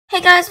Hey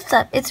guys, what's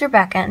up? It's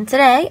Rebecca, and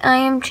today I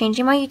am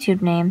changing my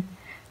YouTube name.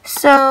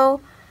 So,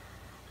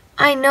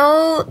 I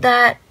know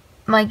that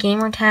my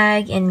gamer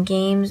tag in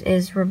games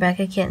is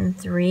Rebecca Kitten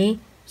 3,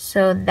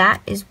 so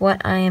that is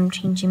what I am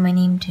changing my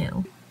name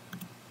to.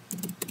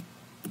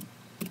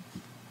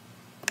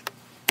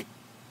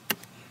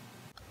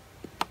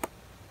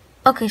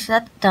 Okay, so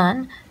that's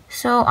done.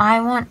 So I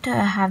want to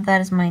have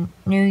that as my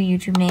new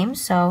YouTube name,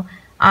 so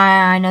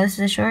I know this is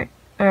a short,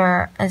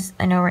 or as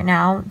I know right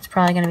now, it's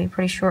probably going to be a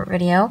pretty short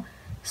video.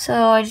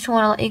 So I just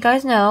want to let you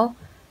guys know,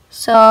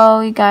 so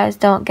you guys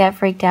don't get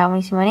freaked out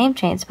when you see my name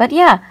change. But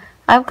yeah,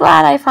 I'm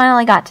glad I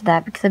finally got to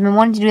that, because I've been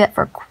wanting to do that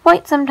for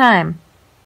quite some time.